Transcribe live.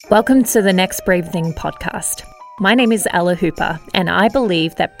Welcome to the Next Brave Thing podcast. My name is Ella Hooper, and I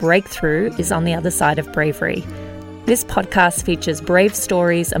believe that breakthrough is on the other side of bravery. This podcast features brave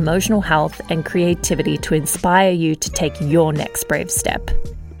stories, emotional health, and creativity to inspire you to take your next brave step.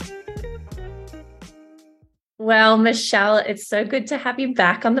 Well, Michelle, it's so good to have you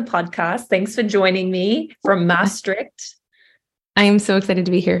back on the podcast. Thanks for joining me from Maastricht. I am so excited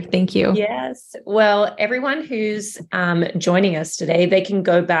to be here. Thank you. Yes. Well, everyone who's joining us today, they can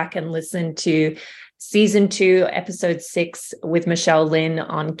go back and listen to Season 2, Episode 6 with Lynne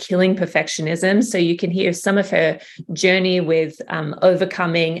on killing perfectionism. So you can hear some of her journey with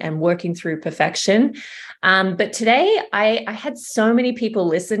overcoming and working through perfection. But today, I had so many people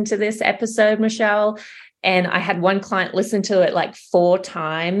listen to this episode, Michelle. And I had one client listen to it like 4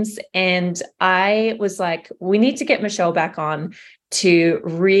 times. And I was like, we need to get Michelle back on to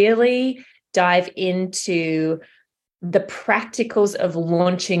really dive into the practicals of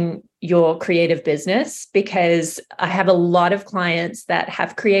launching your creative business, because I have a lot of clients that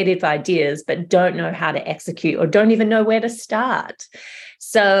have creative ideas, but don't know how to execute or don't even know where to start.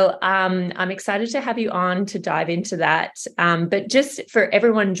 So I'm excited to have you on to dive into that. But just for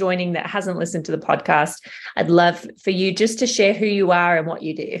everyone joining that hasn't listened to the podcast, I'd love for you just to share who you are and what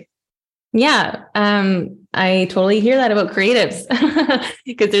you do. Yeah, I totally hear that about creatives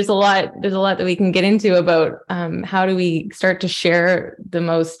because there's a lot that we can get into about how do we start to share the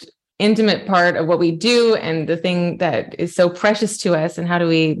most intimate part of what we do and the thing that is so precious to us, and how do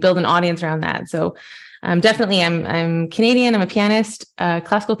we build an audience around that. So definitely, I'm Canadian. I'm a pianist,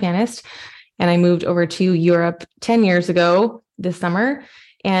 classical pianist, and I moved over to Europe 10 years ago this summer.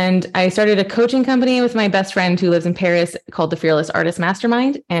 And I started a coaching company with my best friend who lives in Paris called the Fearless Artist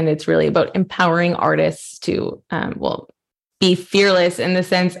Mastermind. And it's really about empowering artists to, be fearless in the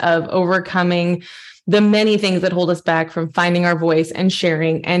sense of overcoming the many things that hold us back from finding our voice and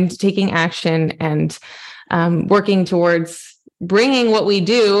sharing and taking action and working towards bringing what we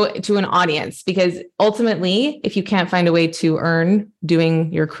do to an audience. Because ultimately, if you can't find a way to earn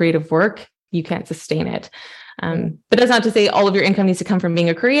doing your creative work, you can't sustain it. But that's not to say all of your income needs to come from being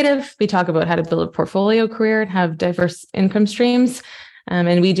a creative. We talk about how to build a portfolio career and have diverse income streams.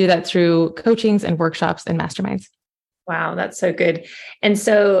 And we do that through coachings and workshops and masterminds. Wow, that's so good. And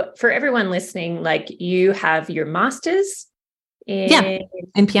so for everyone listening, like, you have your master's in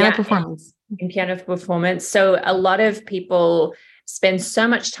piano performance. In piano performance. So a lot of people spend so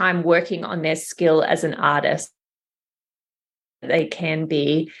much time working on their skill as an artist. They can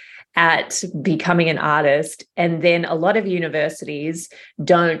be at becoming an artist. And then a lot of universities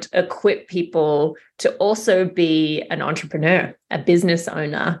don't equip people to also be an entrepreneur, a business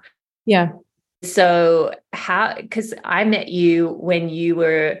owner. Yeah. So because I met you when you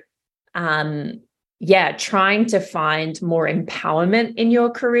were, trying to find more empowerment in your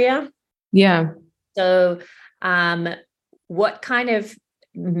career. Yeah. So what kind of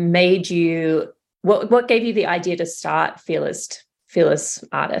made you, what gave you the idea to start Fearless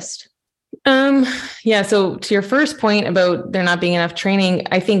Artist? So to your first point about there not being enough training,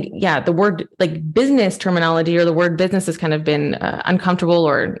 I think, the word like business terminology or the word business has kind of been uncomfortable,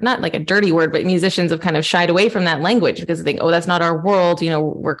 or not like a dirty word, but musicians have kind of shied away from that language because they think, oh, that's not our world.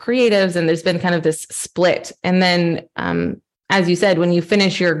 We're creatives, and there's been kind of this split. And then, as you said, when you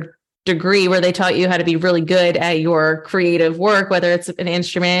finish your degree where they taught you how to be really good at your creative work, whether it's an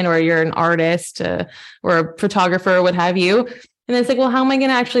instrument or you're an artist or a photographer or what have you. And it's like, well, how am I going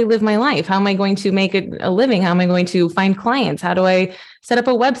to actually live my life? How am I going to make it a living? How am I going to find clients? How do I set up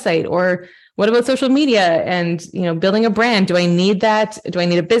a website? Or what about social media and, building a brand? Do I need that? Do I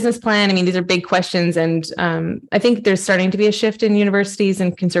need a business plan? I mean, these are big questions. And I think there's starting to be a shift in universities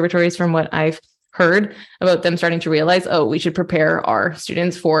and conservatories from what I've heard about them starting to realize, oh, we should prepare our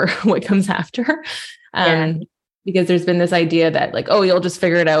students for what comes after. Because there's been this idea that like, oh, you'll just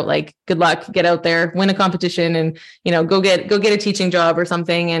figure it out. Like, good luck, get out there, win a competition, and go get a teaching job or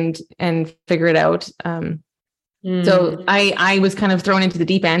something, and figure it out. So I was kind of thrown into the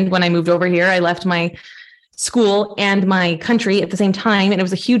deep end when I moved over here. I left my school and my country at the same time, and it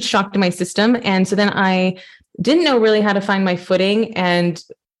was a huge shock to my system. And so then I didn't know really how to find my footing. And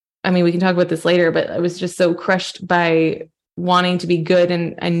I mean, we can talk about this later, but I was just so crushed by wanting to be good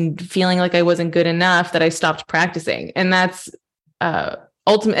and feeling like I wasn't good enough that I stopped practicing. And that's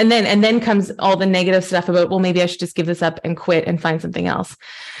ultimate. And then comes all the negative stuff about, well, maybe I should just give this up and quit and find something else.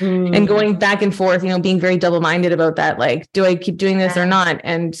 And going back and forth, being very double-minded about that. Like, do I keep doing this or not?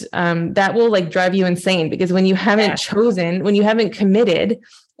 And that will like drive you insane, because when you haven't chosen, when you haven't committed,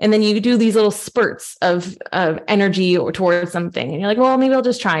 and then you do these little spurts of energy or towards something, and you're like, well, maybe I'll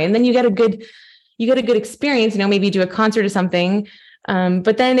just try. And then you get a good experience, maybe you do a concert or something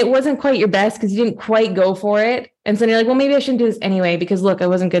But then it wasn't quite your best because you didn't quite go for it. And so you're like, well, maybe I shouldn't do this anyway, because look, I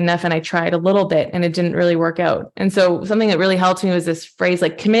wasn't good enough and I tried a little bit and it didn't really work out. And so something that really helped me was this phrase,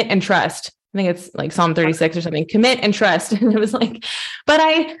 like commit and trust. I think it's like Psalm 36 or something, commit and trust. And it was like, but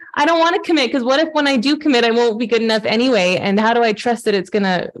I don't want to commit, because what if when I do commit, I won't be good enough anyway? And how do I trust that it's going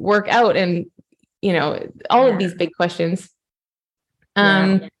to work out? And, all of these big questions.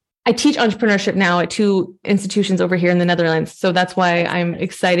 I teach entrepreneurship now at 2 institutions over here in the Netherlands. So that's why I'm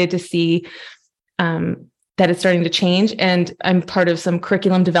excited to see that it's starting to change. And I'm part of some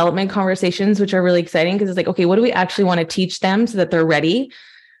curriculum development conversations, which are really exciting, because it's like, okay, what do we actually want to teach them so that they're ready,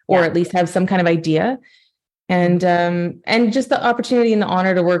 or at least have some kind of idea? And just the opportunity and the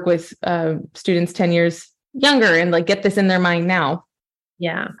honor to work with students 10 years younger and like get this in their mind now.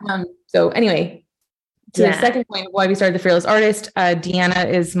 Yeah. So anyway, to the second point of why we started the Fearless Artist, Deanna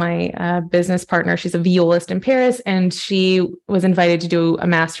is my business partner. She's a violist in Paris, and she was invited to do a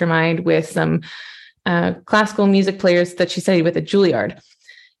mastermind with some classical music players that she studied with at Juilliard.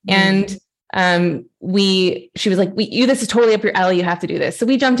 And she was like, this is totally up your alley. You have to do this. So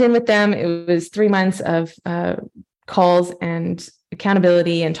we jumped in with them. It was 3 months of calls and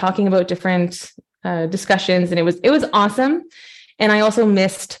accountability and talking about different discussions. And it was awesome. And I also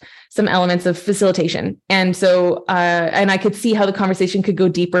missed some elements of facilitation. And so, and I could see how the conversation could go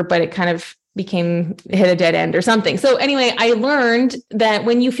deeper, but it kind of hit a dead end or something. So anyway, I learned that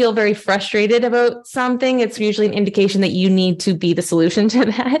when you feel very frustrated about something, it's usually an indication that you need to be the solution to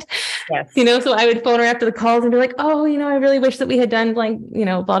that. Yes. So I would phone her after the calls and be like, oh, I really wish that we had done like,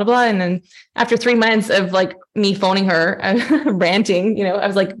 blah, blah, blah. And then after 3 months of like me phoning her, ranting, I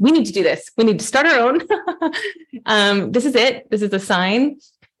was like, we need to do this. We need to start our own. This is it. This is a sign.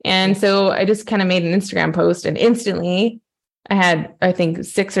 And so I just kind of made an Instagram post, and instantly I had, I think,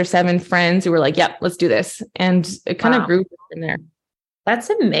 6 or 7 friends who were like, yep, let's do this. And it kind of grew from there. That's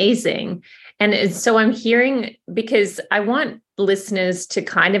amazing. And so I'm hearing, because I want listeners to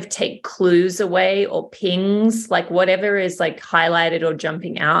kind of take clues away or pings, like whatever is like highlighted or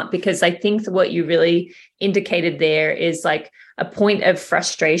jumping out, because I think what you really indicated there is like a point of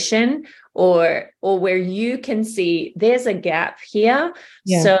frustration or where you can see there's a gap here.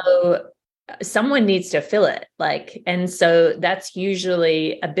 Yeah. So someone needs to fill it, and so that's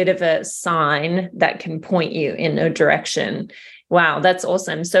usually a bit of a sign that can point you in a direction. Wow, that's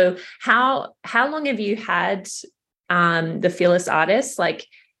awesome. So how long have you had the Fearless Artist? Like,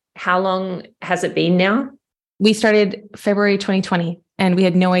 how long has it been now? We started February 2020, and we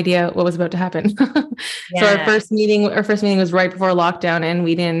had no idea what was about to happen. So our first meeting was right before lockdown, and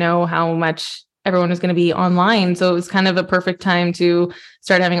we didn't know how much everyone was going to be online. So it was kind of a perfect time to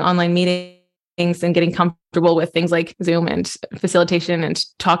start having online meetings and getting comfortable with things like Zoom and facilitation and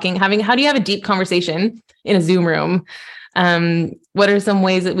talking, how do you have a deep conversation in a Zoom room? What are some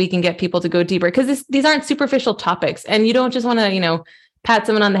ways that we can get people to go deeper? Because these aren't superficial topics, and you don't just want to, pat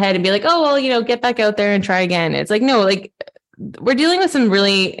someone on the head and be like, oh, well, get back out there and try again. It's like, no, like we're dealing with some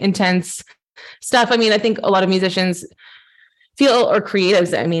really intense stuff. I mean, I think a lot of musicians or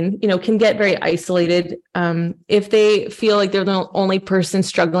creatives, can get very isolated. If they feel like they're the only person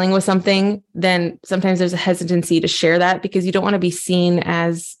struggling with something, then sometimes there's a hesitancy to share that, because you don't want to be seen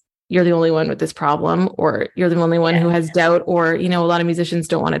as you're the only one with this problem, or you're the only one who has doubt, or, a lot of musicians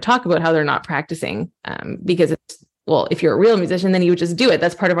don't want to talk about how they're not practicing, because if you're a real musician, then you would just do it.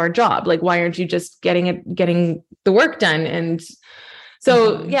 That's part of our job. Like, why aren't you just getting the work done? And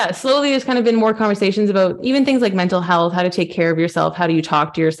so, slowly there's kind of been more conversations about even things like mental health, how to take care of yourself, how do you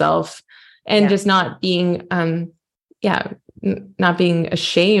talk to yourself, and just not being, not being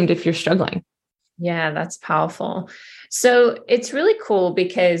ashamed if you're struggling. Yeah, that's powerful. So it's really cool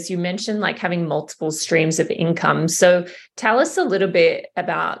because you mentioned like having multiple streams of income. So tell us a little bit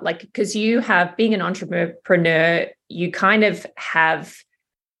about because being an entrepreneur, you kind of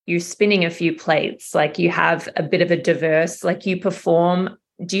you're spinning a few plates, like you have a bit of a diverse, like you perform.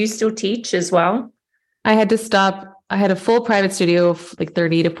 Do you still teach as well? I had to stop. I had a full private studio of like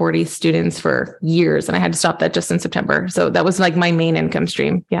 30 to 40 students for years, and I had to stop that just in September. So that was like my main income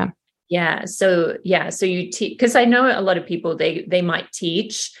stream. Yeah. Yeah. So you teach, because I know a lot of people, they might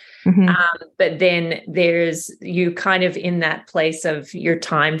teach, but then there's you kind of in that place of your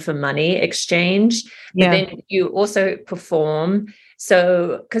time for money exchange, but then you also perform.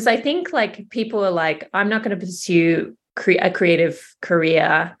 So, because I think like people are like, I'm not going to pursue a creative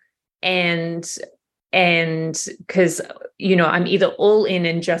career, and because, I'm either all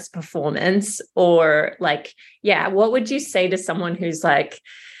in just performance, or what would you say to someone who's like,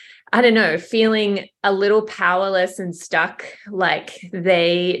 I don't know, feeling a little powerless and stuck, like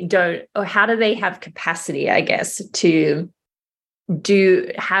they don't, or how do they have capacity, I guess, to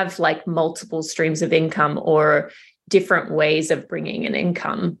do have like multiple streams of income or different ways of bringing an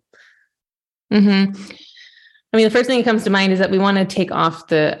income? Mm-hmm. I mean, the first thing that comes to mind is that we want to take off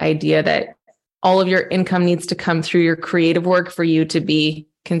the idea that all of your income needs to come through your creative work for you to be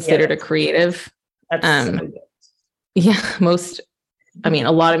considered a creative. That's so good. Yeah,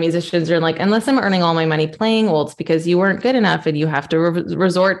 a lot of musicians are like, unless I'm earning all my money playing, well, it's because you weren't good enough and you have to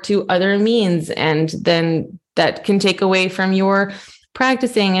resort to other means. And then that can take away from your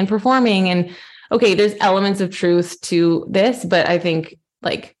practicing and performing. And okay, there's elements of truth to this, but I think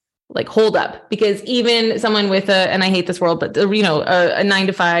like hold up, because even someone with and I hate this world, but a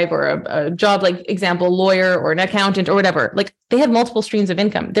 9-to-5 or a job, like example, lawyer or an accountant or whatever, like they have multiple streams of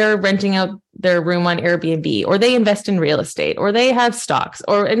income. They're renting out their room on Airbnb, or they invest in real estate, or they have stocks,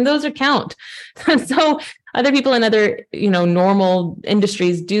 and those count. So other people in other, normal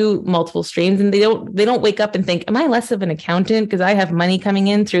industries do multiple streams, and they don't wake up and think, am I less of an accountant because I have money coming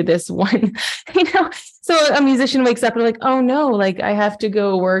in through this one, So a musician wakes up and like, oh no, like I have to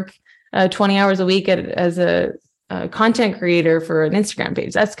go work 20 hours a week as a content creator for an Instagram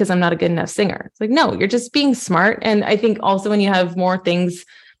page. That's because I'm not a good enough singer. It's like, no, you're just being smart. And I think also when you have more things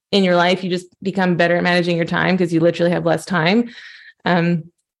in your life, you just become better at managing your time because you literally have less time.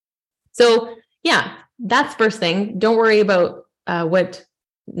 So yeah, that's first thing. Don't worry about what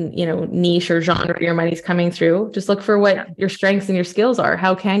niche or genre your money's coming through. Just look for what your strengths and your skills are.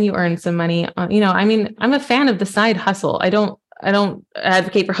 How can you earn some money? I'm a fan of the side hustle. I don't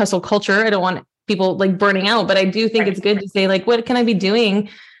advocate for hustle culture. I don't want people like burning out, but I do think it's good to say like, what can I be doing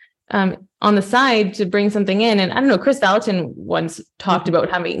on the side to bring something in? And I don't know, Chris Valentin once talked about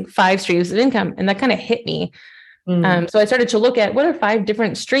having 5 streams of income, and that kind of hit me. So I started to look at what are 5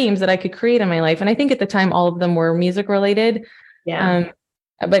 different streams that I could create in my life. And I think at the time, all of them were music related. Yeah.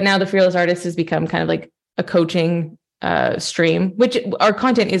 But now the Fearless Artist has become kind of like a coaching stream, which our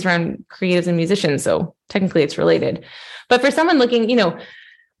content is around creatives and musicians. So technically it's related. But for someone looking,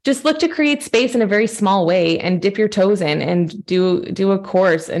 just look to create space in a very small way and dip your toes in and do a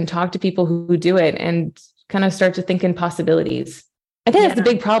course and talk to people who do it and kind of start to think in possibilities. I think that's the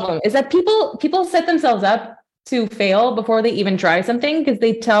big problem, is that people set themselves up to fail before they even try something, because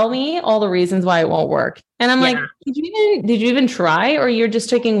they tell me all the reasons why it won't work. And I'm like, did you even try? Or you're just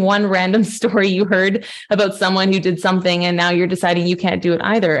taking one random story you heard about someone who did something and now you're deciding you can't do it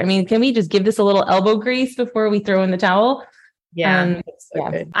either. I mean, can we just give this a little elbow grease before we throw in the towel? Yeah.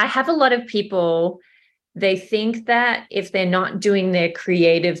 Good. I have a lot of people, they think that if they're not doing their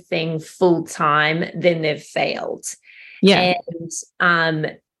creative thing full time, then they've failed. Yeah.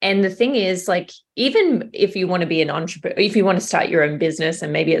 And the thing is, like, even if you want to be an entrepreneur, if you want to start your own business,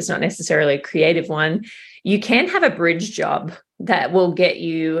 and maybe it's not necessarily a creative one, you can have a bridge job that will get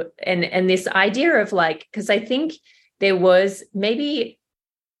you. And this idea of like, because I think there was maybe,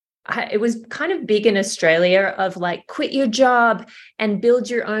 it was kind of big in Australia of like, quit your job and build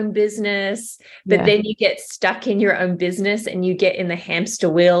your own business. But then you get stuck in your own business and you get in the hamster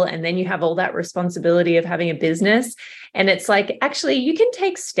wheel, and then you have all that responsibility of having a business. And it's like, actually, you can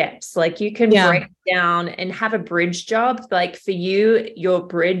take steps. Like you can break down and have a bridge job. Like for you, your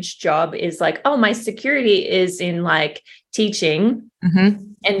bridge job is like, oh, my security is in like teaching. Mm-hmm.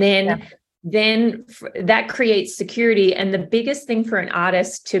 And then that creates security. And the biggest thing for an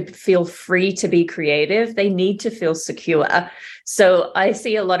artist to feel free to be creative, they need to feel secure. So I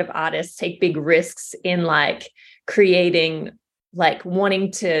see a lot of artists take big risks in like creating, like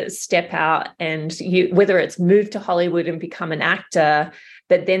wanting to step out and whether it's move to Hollywood and become an actor,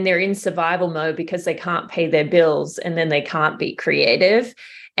 but then they're in survival mode because they can't pay their bills and then they can't be creative.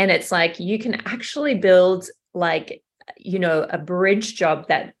 And it's like, you can actually build like, a bridge job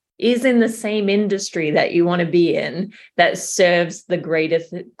that is in the same industry that you want to be in, that serves the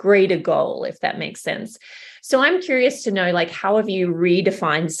greater goal, if that makes sense. So I'm curious to know, like, how have you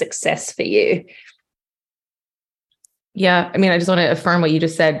redefined success for you? Yeah. I mean, I just want to affirm what you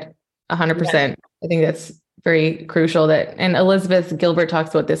just said 100%. Yeah. I think that's very crucial and Elizabeth Gilbert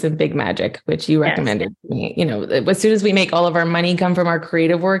talks about this in Big Magic, which you recommended to me. As soon as we make all of our money come from our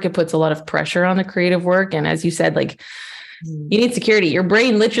creative work, it puts a lot of pressure on the creative work. And as you said, like, you need security. Your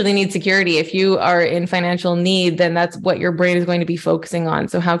brain literally needs security. If you are in financial need, then that's what your brain is going to be focusing on.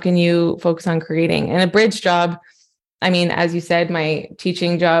 So how can you focus on creating? And a bridge job, I mean, as you said, my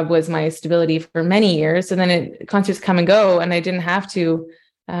teaching job was my stability for many years. So then concerts come and go, and I didn't have to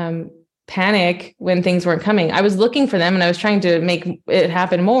panic when things weren't coming. I was looking for them and I was trying to make it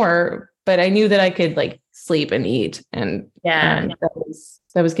happen more, but I knew that I could like sleep and eat, and that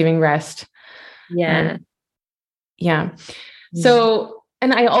was giving rest. Yeah. So,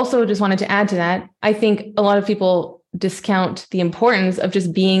 and I also just wanted to add to that, I think a lot of people discount the importance of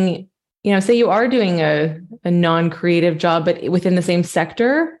just being, say you are doing a non-creative job, but within the same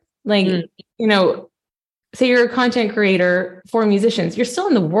sector, like, say you're a content creator for musicians, you're still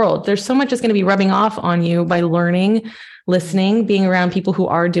in the world. There's so much that's going to be rubbing off on you by learning, listening, being around people who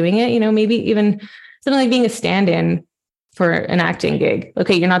are doing it, maybe even something like being a stand-in for an acting gig.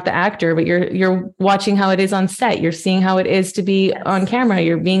 Okay, you're not the actor, but you're watching how it is on set. You're seeing how it is to be on camera.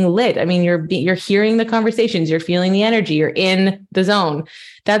 You're being lit. I mean, you're hearing the conversations. You're feeling the energy. You're in the zone.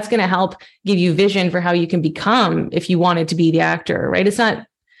 That's going to help give you vision for how you can become if you wanted to be the actor, right?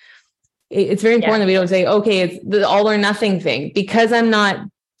 It's very important that we don't say, okay, it's the all or nothing thing. Because I'm not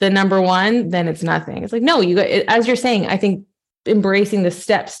the number one, then it's nothing. It's like, no, as you're saying, I think embracing the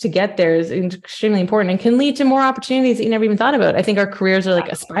steps to get there is extremely important and can lead to more opportunities that you never even thought about. I think our careers are like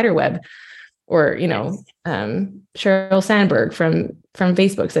a spider web, or, Sheryl Sandberg from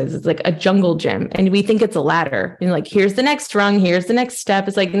Facebook says it's like a jungle gym, and we think it's a ladder, and like, here's the next rung, here's the next step.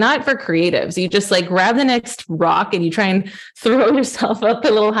 It's like, not for creatives. You just like grab the next rock and you try and throw yourself up a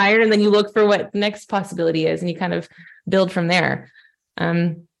little higher, and then you look for what the next possibility is, and you kind of build from there.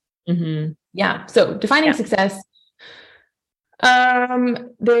 So defining success.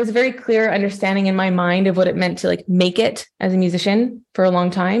 There was a very clear understanding in my mind of what it meant to like make it as a musician for a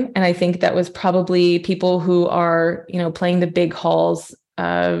long time. And I think that was probably people who are, playing the big halls,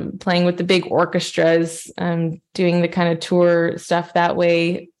 playing with the big orchestras, doing the kind of tour stuff that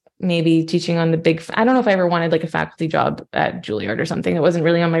way, maybe teaching on the big, I don't know if I ever wanted like a faculty job at Juilliard or something. That wasn't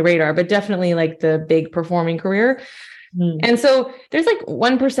really on my radar, but definitely like the big performing career. And so there's like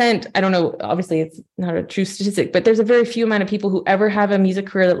 1%, I don't know, obviously it's not a true statistic, but there's a very few amount of people who ever have a music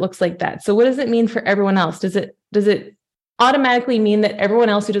career that looks like that. So what does it mean for everyone else? Does it automatically mean that everyone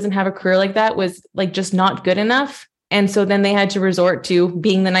else who doesn't have a career like that was like just not good enough? And so then they had to resort to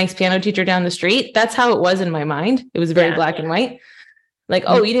being the nice piano teacher down the street. That's how it was in my mind. It was very black and white. Like,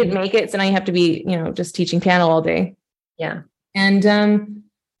 oh, you didn't make it, so now you have to be, just teaching piano all day. Yeah. And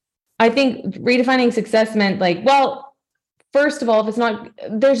I think redefining success meant like, well, first of all,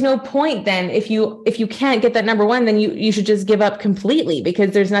 there's no point then if you can't get that number one, then you should just give up completely,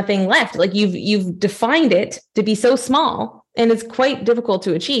 because there's nothing left. Like you've defined it to be so small, and it's quite difficult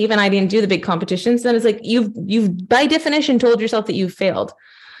to achieve. And I didn't do the big competitions. Then it's like you've by definition told yourself that you've failed.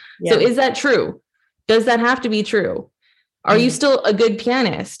 Yeah. So is that true? Does that have to be true? Are you still a good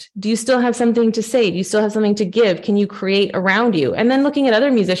pianist? Do you still have something to say? Do you still have something to give? Can you create around you? And then looking at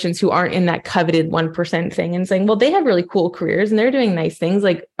other musicians who aren't in that coveted 1% thing and saying, well, they have really cool careers and they're doing nice things.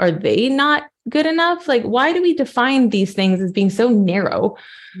 Like, are they not good enough? Like, why do we define these things as being so narrow?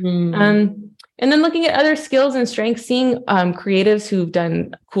 And then looking at other skills and strengths, seeing creatives who've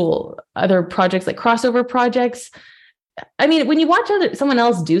done cool other projects, like crossover projects. I mean, when you watch someone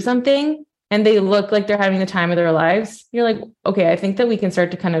else do something and they look like they're having the time of their lives, you're like, okay, I think that we can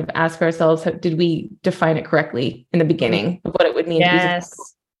start to kind of ask ourselves, did we define it correctly in the beginning of what it would mean to be successful?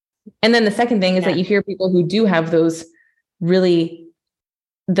 And then the second thing is that you hear people who do have those really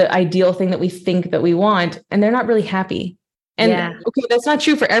the ideal thing that we think that we want, and they're not really happy. And okay, that's not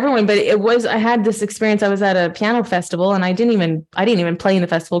true for everyone, but I had this experience. I was at a piano festival and I didn't even play in the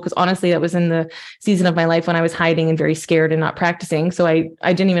festival, because honestly, that was in the season of my life when I was hiding and very scared and not practicing. So I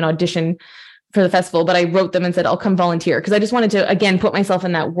didn't even audition for the festival, but I wrote them and said, I'll come volunteer, because I just wanted to, again, put myself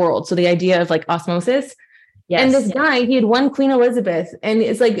in that world. So the idea of like osmosis. Yes. And this guy, he had won Queen Elizabeth, and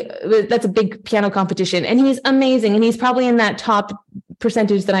it's like, that's a big piano competition, and he's amazing. And he's probably in that top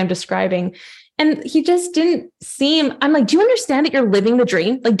percentage that I'm describing. And he just didn't seem, I'm like, do you understand that you're living the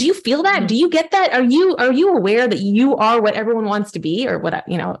dream? Like, do you feel that? Mm-hmm. Do you get that? Are you aware that you are what everyone wants to be, or what,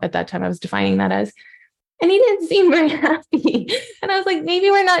 at that time I was defining that as? And he didn't seem very happy. And I was like,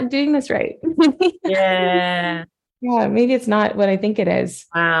 maybe we're not doing this right. Yeah. Yeah. Maybe it's not what I think it is.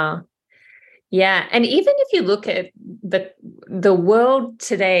 Wow. Yeah. And even if you look at the world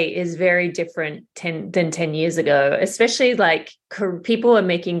today is very different than 10 years ago, especially like people are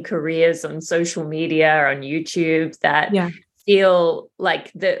making careers on social media or on YouTube that feel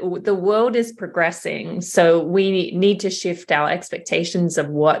like the world is progressing. So we need to shift our expectations of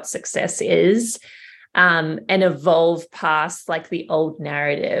what success is, and evolve past like the old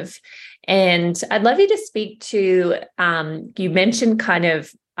narrative. And I'd love you to speak to, you mentioned kind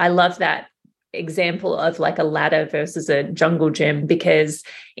of, I love that example of like a ladder versus a jungle gym, because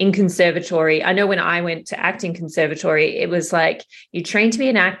in conservatory, I know when I went to acting conservatory, it was like you train to be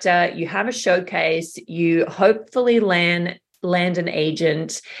an actor, you have a showcase, you hopefully land an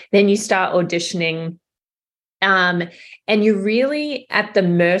agent, then you start auditioning Um, and you're really at the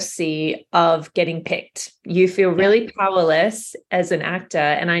mercy of getting picked. You feel really powerless as an actor.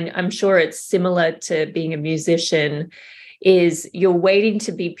 And I'm sure it's similar to being a musician, is you're waiting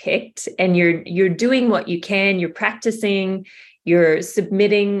to be picked, and you're doing what you can, you're practicing, you're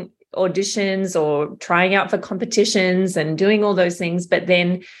submitting auditions or trying out for competitions and doing all those things. But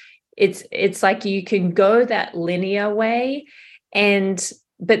then it's like you can go that linear way,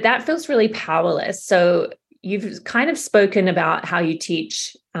 but that feels really powerless. So you've kind of spoken about how you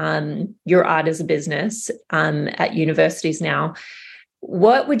teach your art as a business at universities now.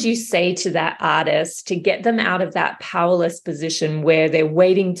 What would you say to that artist to get them out of that powerless position where they're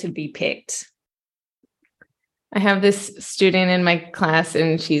waiting to be picked? I have this student in my class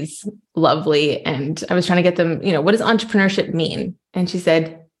and she's lovely. And I was trying to get them, what does entrepreneurship mean? And she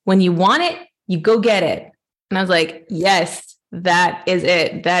said, when you want it, you go get it. And I was like, yes, that is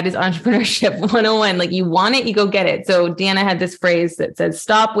it. That is entrepreneurship 101. Like, you want it, you go get it. So Deanna had this phrase that says,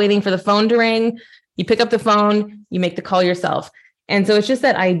 stop waiting for the phone to ring. You pick up the phone, you make the call yourself. And so it's just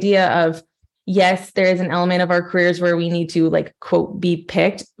that idea of, yes, there is an element of our careers where we need to, like, quote, be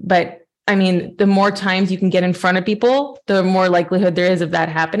picked. But I mean, the more times you can get in front of people, the more likelihood there is of that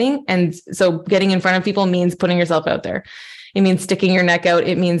happening. And so getting in front of people means putting yourself out there. It means sticking your neck out.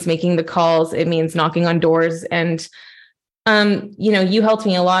 It means making the calls. It means knocking on doors. And you helped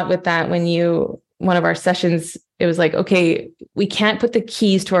me a lot with that when one of our sessions, it was like, okay, we can't put the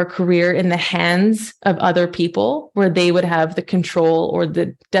keys to our career in the hands of other people where they would have the control or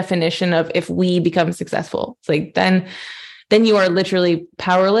the definition of if we become successful. It's like, then you are literally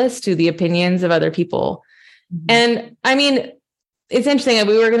powerless to the opinions of other people. Mm-hmm. And I mean, it's interesting.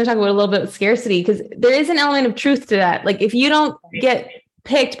 We were going to talk about a little bit of scarcity, because there is an element of truth to that. Like, if you don't get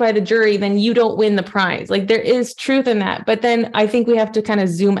picked by the jury, then you don't win the prize. Like, there is truth in that. But then I think we have to kind of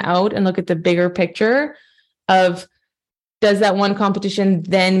zoom out and look at the bigger picture of, does that one competition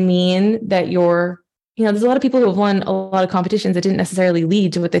then mean that there's a lot of people who have won a lot of competitions that didn't necessarily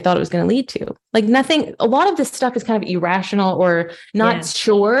lead to what they thought it was going to lead to. Like, nothing, a lot of this stuff is kind of irrational or not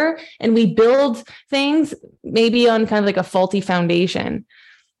sure. And we build things maybe on kind of like a faulty foundation.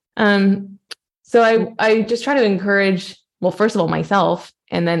 So I just try to encourage, well, first of all, myself,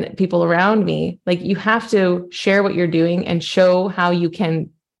 and then people around me, like, you have to share what you're doing and show how you can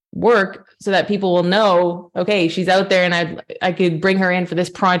work so that people will know, okay, she's out there and I could bring her in for this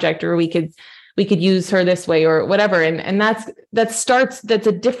project, or we could use her this way or whatever. And that's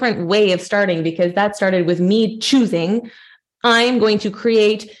a different way of starting, because that started with me choosing, I'm going to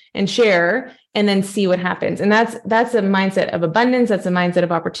create and share and then see what happens. And that's a mindset of abundance. That's a mindset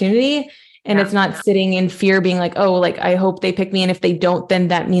of opportunity. And it's not sitting in fear, being like, oh, like, I hope they pick me. And if they don't, then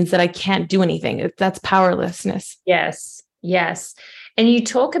that means that I can't do anything. That's powerlessness. Yes. Yes. And you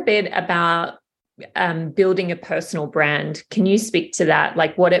talk a bit about building a personal brand. Can you speak to that?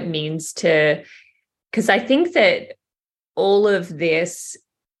 Like, what it means because I think that all of this,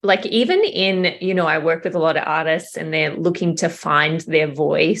 like, even in, I work with a lot of artists and they're looking to find their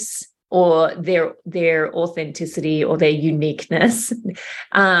voice or their authenticity or their uniqueness.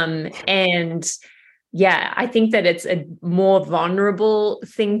 And yeah, I think that it's a more vulnerable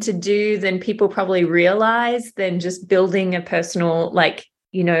thing to do than people probably realize, than just building a personal, like,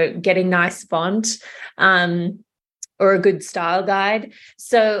 getting nice font or a good style guide.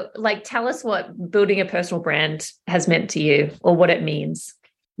 So, like, tell us what building a personal brand has meant to you, or what it means.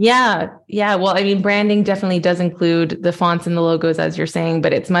 Yeah. Well, I mean, branding definitely does include the fonts and the logos, as you're saying,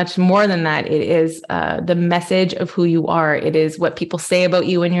 but it's much more than that. It is the message of who you are. It is what people say about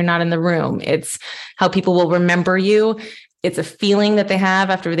you when you're not in the room. It's how people will remember you. It's a feeling that they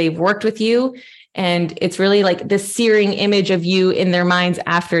have after they've worked with you. And it's really like the searing image of you in their minds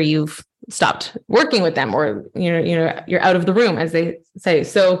after you've stopped working with them, or, you're out of the room, as they say.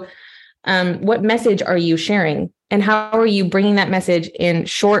 So what message are you sharing? And how are you bringing that message in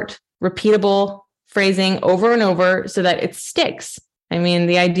short, repeatable phrasing over and over so that it sticks? I mean,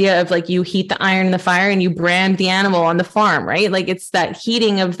 the idea of, like, you heat the iron in the fire and you brand the animal on the farm, right? Like, it's that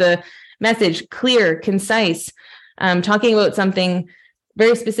heating of the message, clear, concise, talking about something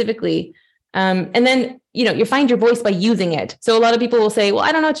very specifically. And then, you find your voice by using it. So a lot of people will say, well,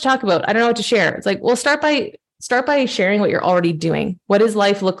 I don't know what to talk about. I don't know what to share. It's like, well, start by sharing what you're already doing. What does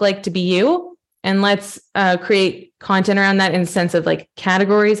life look like to be you? And let's create content around that in the sense of, like,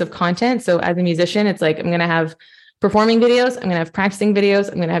 categories of content. So as a musician, it's like, I'm going to have performing videos. I'm going to have practicing videos.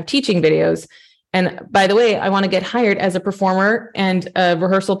 I'm going to have teaching videos. And by the way, I want to get hired as a performer and a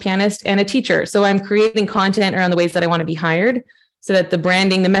rehearsal pianist and a teacher. So I'm creating content around the ways that I want to be hired, so that the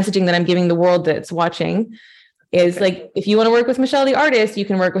branding, the messaging that I'm giving the world that's watching is like, if you want to work with Michelle, the artist, you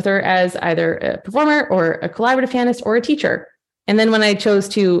can work with her as either a performer or a collaborative pianist or a teacher. And then when I chose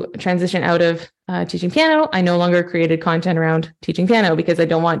to transition out of teaching piano, I no longer created content around teaching piano because I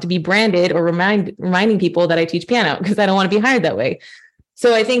don't want to be branded or reminding people that I teach piano, because I don't want to be hired that way.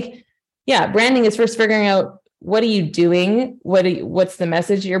 So I think, branding is first figuring out, what are you doing? What's the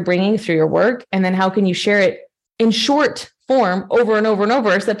message you're bringing through your work? And then how can you share it in short form over and over and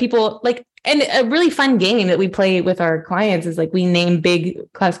over, so that people like, and a really fun game that we play with our clients is like, we name big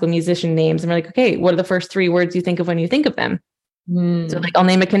classical musician names and we're like, okay, what are the first 3 words you think of when you think of them? So like, I'll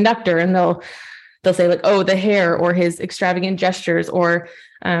name a conductor and they'll say like, oh, the hair, or his extravagant gestures, or,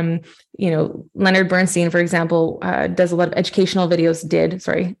 Leonard Bernstein, for example, does a lot of educational videos,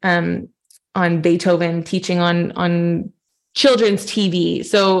 on Beethoven, teaching on children's TV.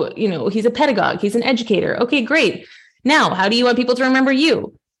 So, he's a pedagogue, he's an educator. Okay, great. Now, how do you want people to remember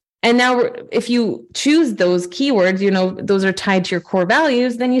you? And now if you choose those keywords, those are tied to your core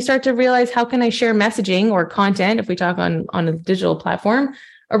values, then you start to realize, how can I share messaging or content, if we talk on a digital platform,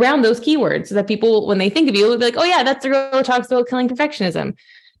 around those keywords, so that people, when they think of you, will be like, oh yeah, that's the girl who talks about killing perfectionism.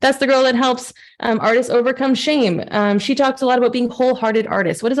 That's the girl that helps artists overcome shame. She talks a lot about being wholehearted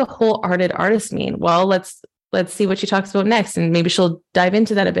artist. What does a wholehearted artist mean? Well, let's see what she talks about next. And maybe she'll dive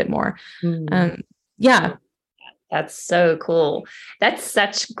into that a bit more. That's so cool. That's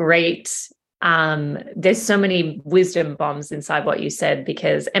such great. There's so many wisdom bombs inside what you said,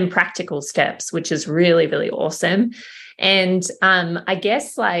 and practical steps, which is really, really awesome. And I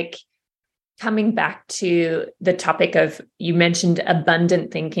guess, like, coming back to the topic of, you mentioned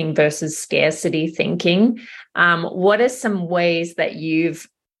abundant thinking versus scarcity thinking. What are some ways that you've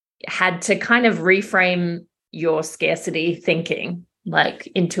had to kind of reframe your scarcity thinking, like,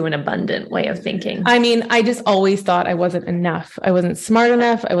 into an abundant way of thinking? I mean, I just always thought I wasn't enough. I wasn't smart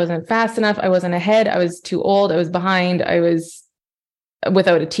enough. I wasn't fast enough. I wasn't ahead. I was too old. I was behind. I was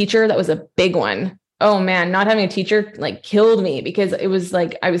without a teacher. That was a big one. Oh man, not having a teacher like killed me, because it was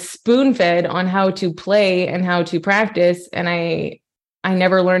like I was spoon-fed on how to play and how to practice. And I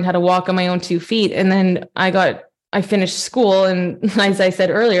never learned how to walk on my own 2 feet. And then I finished school, and as I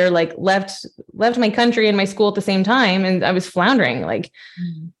said earlier, like left my country and my school at the same time. And I was floundering. Like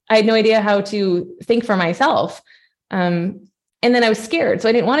I had no idea how to think for myself. And then I was scared. So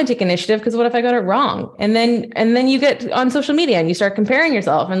I didn't want to take initiative, because what if I got it wrong? And then you get on social media and you start comparing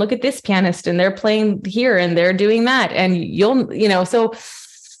yourself, and look at this pianist and they're playing here and they're doing that. And so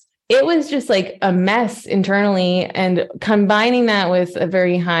it was just like a mess internally, and combining that with a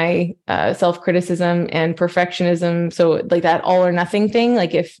very high self-criticism and perfectionism. So like that all or nothing thing,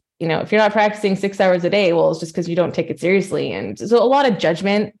 like if you're not practicing 6 hours a day, well, it's just because you don't take it seriously. And so a lot of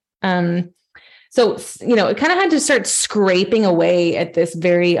judgment. So, it kind of had to start scraping away at this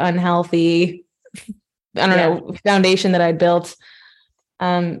very unhealthy, foundation that I built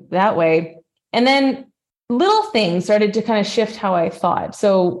that way. And then little things started to kind of shift how I thought.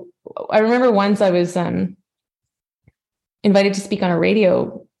 So I remember once I was invited to speak on a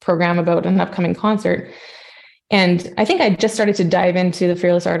radio program about an upcoming concert. And I think I just started to dive into the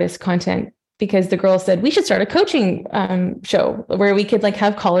Fearless Artist content, because the girl said we should start a coaching show where we could like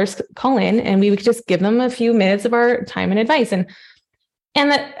have callers call in and we would just give them a few minutes of our time and advice. And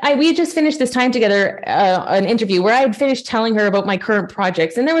we just finished this time together, an interview where I had finished telling her about my current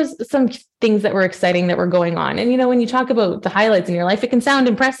projects. And there was some things that were exciting that were going on. And, when you talk about the highlights in your life, it can sound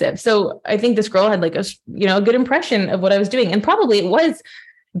impressive. So I think this girl had like a good impression of what I was doing. And probably it was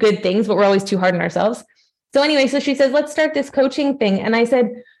good things, but we're always too hard on ourselves. So anyway, so she says, let's start this coaching thing. And I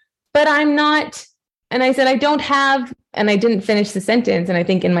said, but I'm not. And I said, I don't have, and I didn't finish the sentence. And I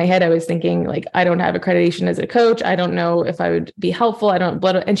think in my head, I was thinking like, I don't have accreditation as a coach. I don't know if I would be helpful. I don't,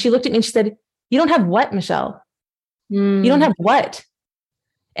 and she looked at me and she said, you don't have what, Michelle? You don't have what?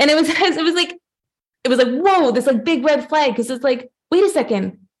 And it was like, whoa, this like big red flag. Cause it's like, wait a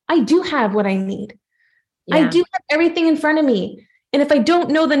second. I do have what I need. Yeah. I do have everything in front of me. And if I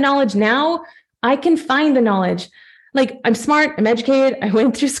don't know the knowledge now, I can find the knowledge. Like I'm smart, I'm educated, I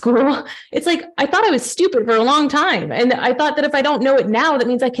went through school. It's like, I thought I was stupid for a long time. And I thought that if I don't know it now, that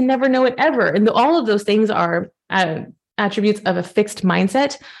means I can never know it ever. And all of those things are attributes of a fixed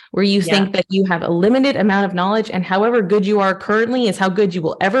mindset where you think that you have a limited amount of knowledge and however good you are currently is how good you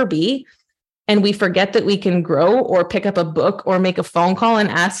will ever be. And we forget that we can grow or pick up a book or make a phone call and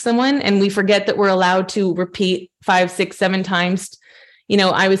ask someone. And we forget that we're allowed to repeat 5, 6, 7 times.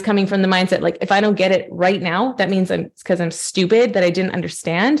 I was coming from the mindset, like, if I don't get it right now, that means it's because I'm stupid, that I didn't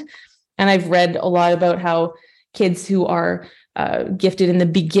understand. And I've read a lot about how kids who are gifted in the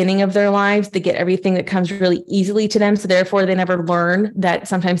beginning of their lives. They get everything that comes really easily to them. So therefore they never learn that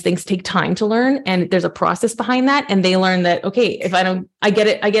sometimes things take time to learn and there's a process behind that. And they learn that, okay, if I get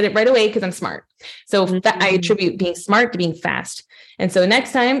it right away because I'm smart. So that I attribute being smart to being fast. And so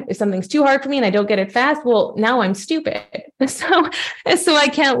next time, if something's too hard for me and I don't get it fast, well, now I'm stupid. So I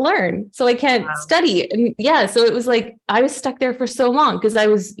can't learn. So I can't study. And yeah, so it was like, I was stuck there for so long because I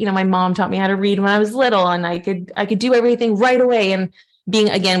was, my mom taught me how to read when I was little and I could do everything right away. And being,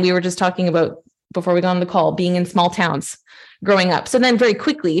 again, we were just talking about before we got on the call, being in small towns growing up. So then very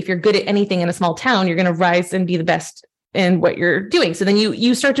quickly, if you're good at anything in a small town, you're going to rise and be the best in what you're doing. So then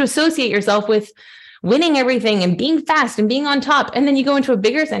you start to associate yourself with winning everything and being fast and being on top. And then you go into a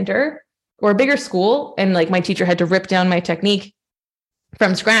bigger center or a bigger school. And like my teacher had to rip down my technique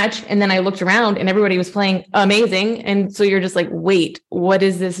from scratch. And then I looked around and everybody was playing amazing. And so you're just like, wait, what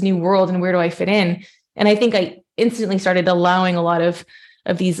is this new world and where do I fit in? And I think I instantly started allowing a lot of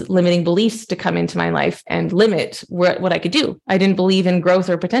these limiting beliefs to come into my life and limit what I could do. I didn't believe in growth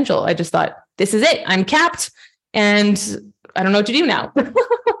or potential. I just thought, this is it. I'm capped and I don't know what to do now.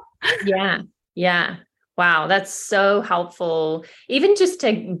 Yeah. Wow. That's so helpful. Even just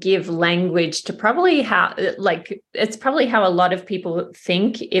to give language to probably it's probably how a lot of people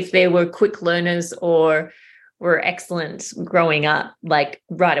think if they were quick learners or were excellent growing up, like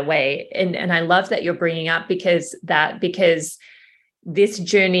right away. And I love that you're bringing up because this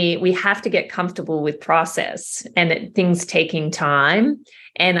journey, we have to get comfortable with process and things taking time.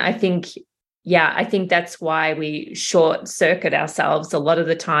 And I think that's why we short circuit ourselves a lot of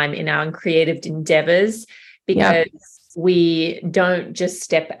the time in our creative endeavors, because we don't just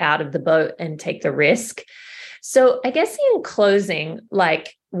step out of the boat and take the risk. So I guess in closing,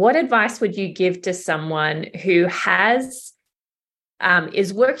 like, what advice would you give to someone who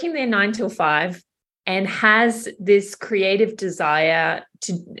is working their 9 to 5 and has this creative desire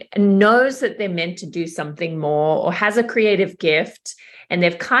knows that they're meant to do something more or has a creative gift, and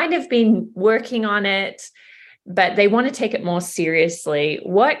they've kind of been working on it, but they want to take it more seriously?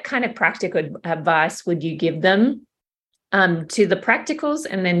 What kind of practical advice would you give them to the practicals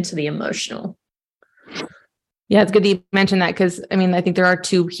and then to the emotional? Yeah, it's good that you mentioned that because, I think there are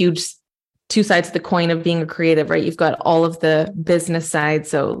two sides to the coin of being a creative, right? You've got all of the business side.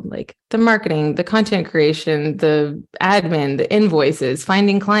 So like the marketing, the content creation, the admin, the invoices,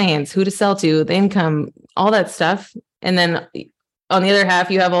 finding clients, who to sell to, the income, all that stuff. And then on the other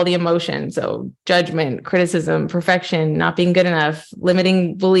half, you have all the emotion. So judgment, criticism, perfection, not being good enough,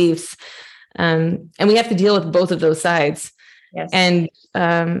 limiting beliefs. And we have to deal with both of those sides. Yes. And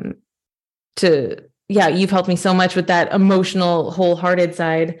you've helped me so much with that emotional, wholehearted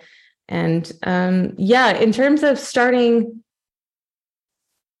side. And in terms of starting,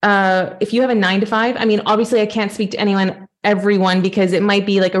 if you have a 9 to 5, obviously I can't speak to everyone, because it might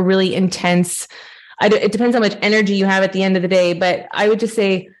be like a really intense, it depends how much energy you have at the end of the day. But I would just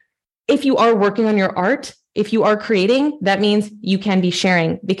say, if you are working on your art, if you are creating, that means you can be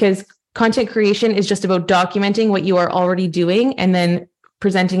sharing, because content creation is just about documenting what you are already doing and then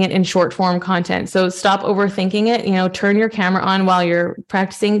presenting it in short form content. So stop overthinking it, turn your camera on while you're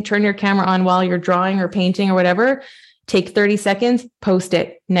practicing, turn your camera on while you're drawing or painting or whatever, take 30 seconds, post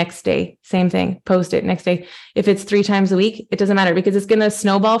it next day, same thing, post it next day. If it's 3 times a week, it doesn't matter, because it's going to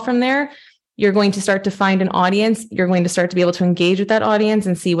snowball from there. You're going to start to find an audience. You're going to start to be able to engage with that audience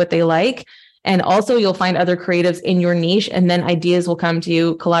and see what they like. And also you'll find other creatives in your niche, and then ideas will come to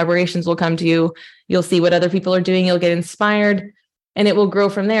you. Collaborations will come to you. You'll see what other people are doing. You'll get inspired. And it will grow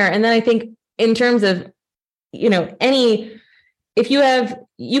from there. And then I think in terms of, you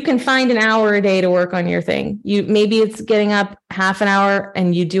can find an hour a day to work on your thing. Maybe it's getting up half an hour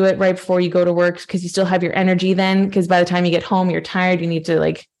and you do it right before you go to work, because you still have your energy then, because by the time you get home, you're tired. You need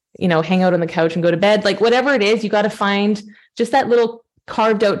to hang out on the couch and go to bed. Like whatever it is, you got to find just that little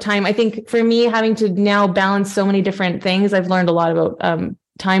carved out time. I think for me, having to now balance so many different things, I've learned a lot about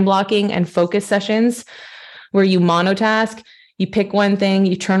time blocking and focus sessions where you monotask. You pick one thing,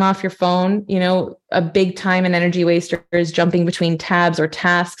 you turn off your phone. A big time and energy waster is jumping between tabs or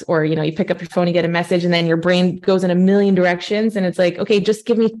tasks, or, you pick up your phone, you get a message, and then your brain goes in a million directions. And it's like, okay, just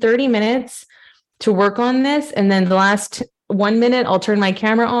give me 30 minutes to work on this. And then the last 1 minute, I'll turn my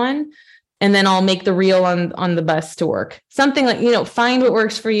camera on, and then I'll make the reel on the bus to work. Something like, find what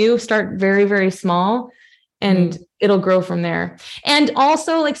works for you, start very, very small, and it'll grow from there. And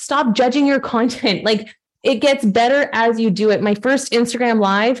also stop judging your content. It gets better as you do it. My first Instagram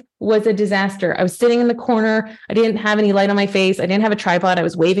live was a disaster. I was sitting in the corner. I didn't have any light on my face. I didn't have a tripod. I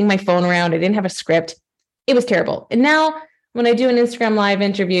was waving my phone around. I didn't have a script. It was terrible. And now when I do an Instagram live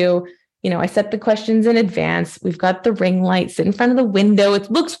interview, I set the questions in advance. We've got the ring light sit in front of the window.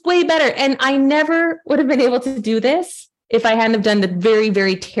 It looks way better. And I never would have been able to do this if I hadn't have done the very,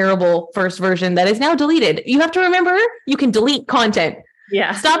 very terrible first version that is now deleted. You have to remember, you can delete content.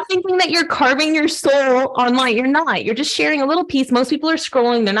 Yeah. Stop thinking that you're carving your soul online. You're not. You're just sharing a little piece. Most people are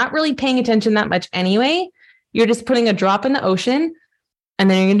scrolling. They're not really paying attention that much anyway. You're just putting a drop in the ocean, and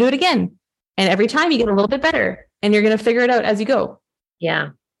then you're going to do it again. And every time you get a little bit better, and you're going to figure it out as you go. Yeah.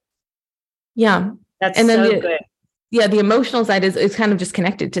 Yeah. That's and then so good. Yeah. The emotional side is kind of just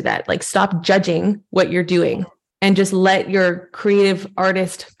connected to that. Like, stop judging what you're doing and just let your creative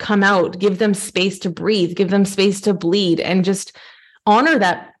artist come out. Give them space to breathe, give them space to bleed, and just honor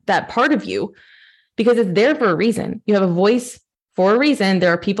that part of you, because it's there for a reason. You have a voice for a reason.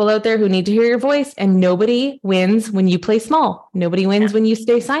 There are people out there who need to hear your voice, and nobody wins when you play small. Nobody wins when you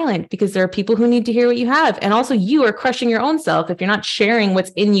stay silent, because there are people who need to hear what you have. And also, you are crushing your own self if you're not sharing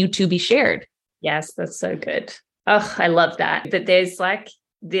what's in you to be shared. Yes, that's so good. Oh, I love that. That there's like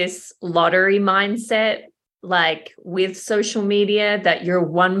this lottery mindset, like with social media, that your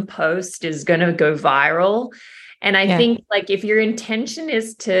one post is going to go viral. And I think like if your intention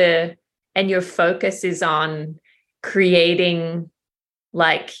is to, and your focus is on creating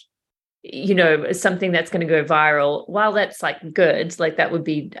like, something that's going to go viral, while that's like good, like that would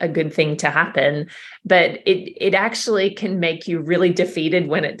be a good thing to happen, but it actually can make you really defeated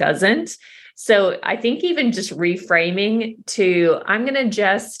when it doesn't. So I think even just reframing to, I'm going to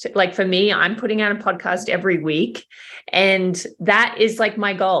just, like, for me, I'm putting out a podcast every week. And that is like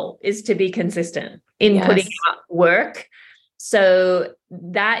my goal, is to be consistent in putting out work. So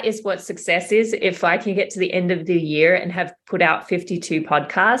that is what success is. If I can get to the end of the year and have put out 52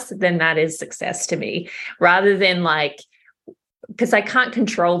 podcasts, then that is success to me, rather than like, because I can't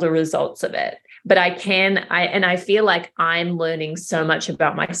control the results of it, but I feel like I'm learning so much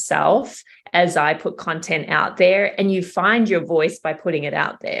about myself as I put content out there, and you find your voice by putting it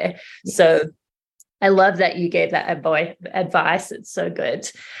out there. Yes. So I love that you gave that advice. It's so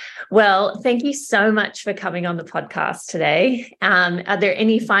good. Well, thank you so much for coming on the podcast today. Are there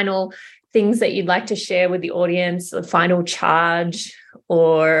any final things that you'd like to share with the audience, the final charge,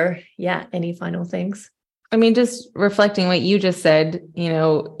 or any final things? I mean, just reflecting what you just said,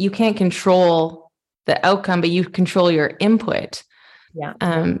 you can't control the outcome, but you control your input. Yeah.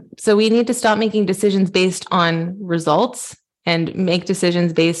 So we need to stop making decisions based on results and make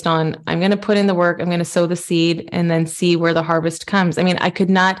decisions based on, I'm going to put in the work, I'm going to sow the seed, and then see where the harvest comes. I mean, I could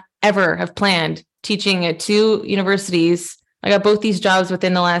not ever have planned teaching at 2 universities. I got both these jobs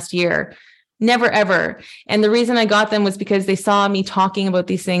within the last year. Never, ever. And the reason I got them was because they saw me talking about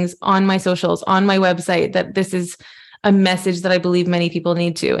these things on my socials, on my website, that this is a message that I believe many people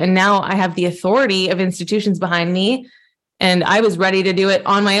need to. And now I have the authority of institutions behind me, and I was ready to do it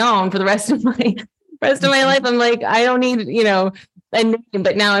on my own for the rest of my life. I'm like, I don't need, a name,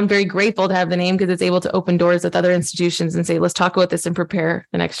 but now I'm very grateful to have the name, because it's able to open doors with other institutions and say, let's talk about this and prepare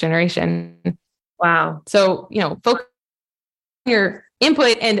the next generation. Wow. So, focus on your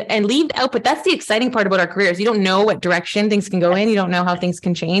input and leave the output. That's the exciting part about our careers. You don't know what direction things can go in. You don't know how things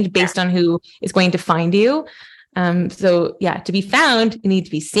can change based on who is going to find you. So to be found, you need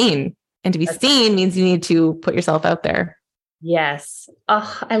to be seen, and to be seen means you need to put yourself out there. Yes.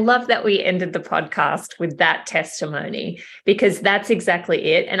 Oh, I love that we ended the podcast with that testimony, because that's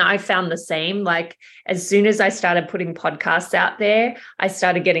exactly it. And I found the same. Like, as soon as I started putting podcasts out there, I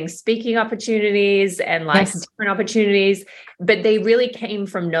started getting speaking opportunities and different opportunities, but they really came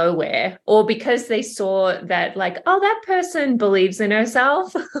from nowhere, or because they saw that, like, oh, that person believes in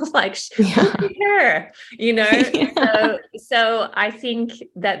herself, like, look at her, So I think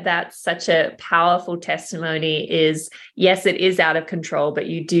that that's such a powerful testimony. Is, yes, it is out of control, but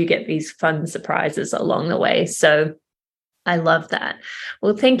you do get these fun surprises along the way. So I love that.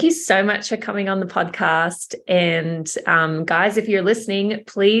 Well, thank you so much for coming on the podcast. And guys, if you're listening,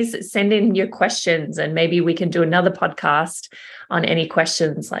 please send in your questions, and maybe we can do another podcast on any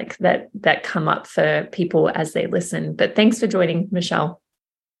questions like that come up for people as they listen. But thanks for joining, Michelle.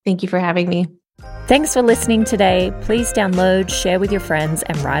 Thank you for having me. Thanks for listening today. Please download, share with your friends,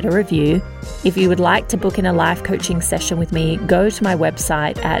 and write a review. If you would like to book in a life coaching session with me, go to my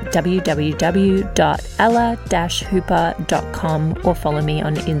website at www.ella-hooper.com or follow me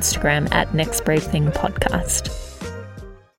on Instagram at Next Brave Thing Podcast.